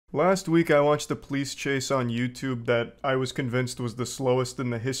Last week I watched a police chase on YouTube that I was convinced was the slowest in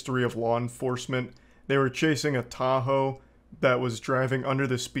the history of law enforcement. They were chasing a Tahoe that was driving under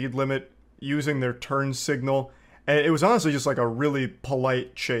the speed limit using their turn signal. And it was honestly just like a really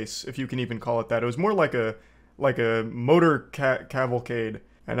polite chase, if you can even call it that. It was more like a motor cavalcade.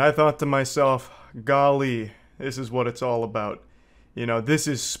 And I thought to myself, golly, this is what it's all about. You know, this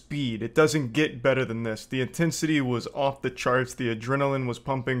is speed. It doesn't get better than this. The intensity was off the charts. The adrenaline was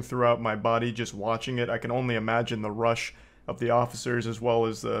pumping throughout my body just watching it. I can only imagine the rush of the officers as well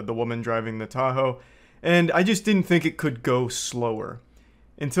as the woman driving the Tahoe. And I just didn't think it could go slower.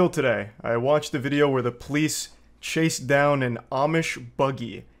 Until today. I watched a video where the police chased down an Amish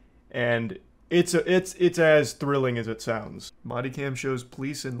buggy. And it's as thrilling as it sounds. Bodycam shows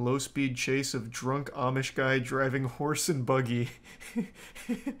police in low-speed chase of drunk Amish guy driving horse and buggy.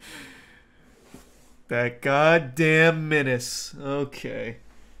 That goddamn menace. Okay.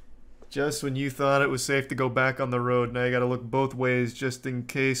 Just when you thought it was safe to go back on the road, now you gotta look both ways just in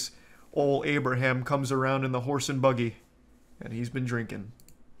case old Abraham comes around in the horse and buggy. And he's been drinking.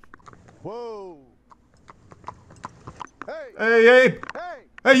 Whoa! Hey! Hey, Abe! Hey!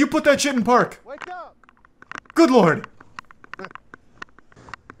 Hey, you put that shit in park! Wake up! Good lord!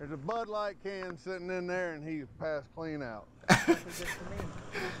 There's a Bud Light can sitting in there and he's passed clean out.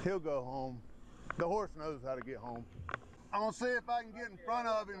 He'll go home. The horse knows how to get home. I'm gonna see if I can get in front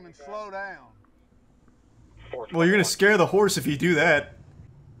of him and slow down. Well, you're gonna scare the horse if you do that.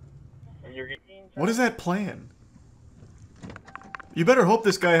 What is that plan? You better hope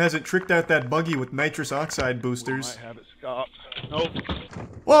this guy hasn't tricked out that buggy with nitrous oxide boosters. Might have it stop. Nope.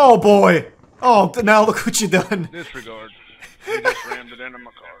 Whoa, boy! Oh, now look what you done. Disregard. He just rammed it into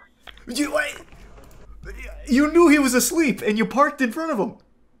my car. You knew he was asleep and you parked in front of him.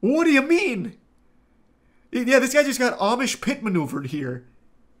 What do you mean? Yeah, this guy just got Amish pit maneuvered here.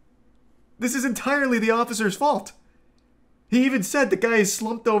 This is entirely the officer's fault. He even said the guy is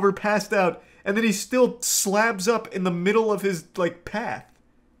slumped over, passed out, and then he still slabs up in the middle of his, like, path.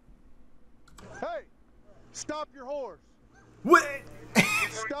 Hey! Stop your horse! What?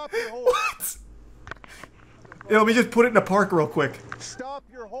 Stop your horse! What? Yeah, let me just put it in a park real quick. Stop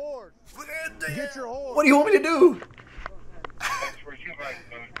your horse! Get your horse! What do you want me to do?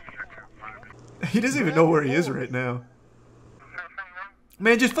 He doesn't even know where he is right now.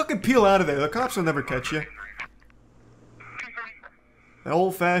 Man, just fucking peel out of there. The cops will never catch you. An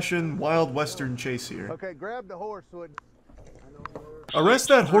old-fashioned Wild Western chase here. Okay, grab the horse so it... Arrest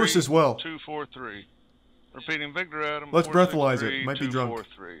that horse as well. 243. Repeating, Victor Adam. Let's breathalyze it. Might be drunk.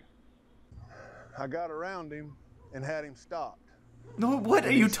 243. I got around him and had him stopped. No, what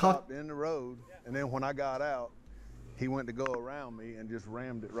are you talking? Stopped in the road, and then when I got out, he went to go around me and just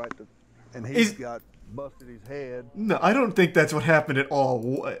rammed it right to... And he's got busted his head. No, I don't think that's what happened at all.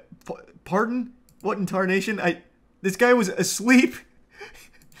 What? Pardon? What in tarnation? This guy was asleep.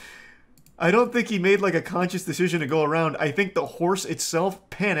 I don't think he made like a conscious decision to go around. I think the horse itself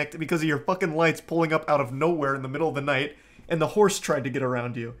panicked because of your fucking lights pulling up out of nowhere in the middle of the night, and the horse tried to get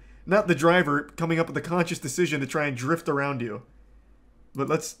around you. Not the driver coming up with a conscious decision to try and drift around you. But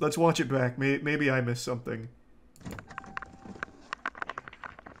let's watch it back. Maybe I missed something.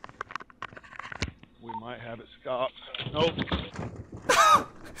 We might have it stopped. Nope.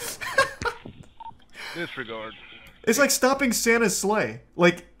 Disregard. It's like stopping Santa's sleigh.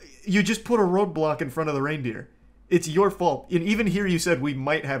 Like, you just put a roadblock in front of the reindeer. It's your fault. And even here you said we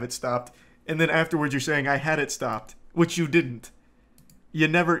might have it stopped, and then afterwards you're saying I had it stopped, which you didn't. You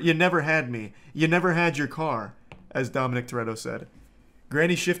never had me. You never had your car, as Dominic Toretto said.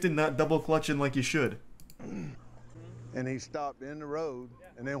 Granny shifting, not double clutching like you should. And he stopped in the road,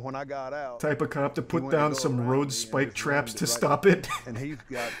 and then when I got out... Type of cop to put down some road spike traps to stop it. And he's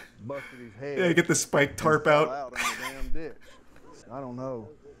got busted his head. Yeah, get the spike tarp out. In the damn ditch. I don't know.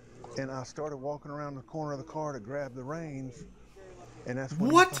 And I started walking around the corner of the car to grab the reins, and that's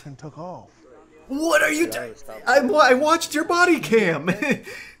when he fucking took off. What are you doing? I watched your body cam.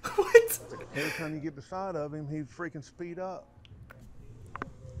 What? Every time you get beside of him, he'd freaking speed up.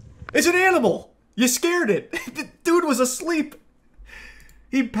 It's an animal. You scared it. The dude was asleep.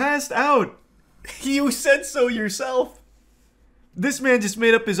 He passed out. You said so yourself. This man just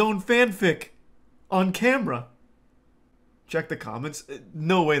made up his own fanfic on camera. Check the comments.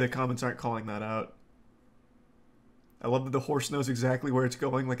 No way the comments aren't calling that out. I love that the horse knows exactly where it's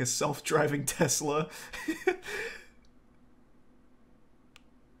going, like a self-driving Tesla.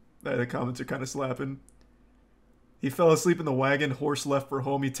 The comments are kind of slapping. He fell asleep in the wagon, horse left for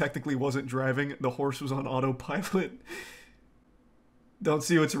home. He technically wasn't driving. The horse was on autopilot. Don't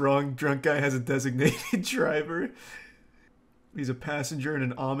see what's wrong. Drunk guy has a designated driver. He's a passenger in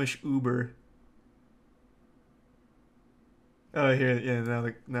an Amish Uber. Oh, here, yeah.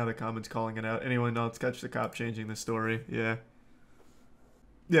 Now the comments calling it out. Anyone else catch the cop changing the story? Yeah.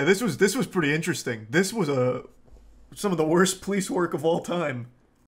 Yeah, this was pretty interesting. This was some of the worst police work of all time.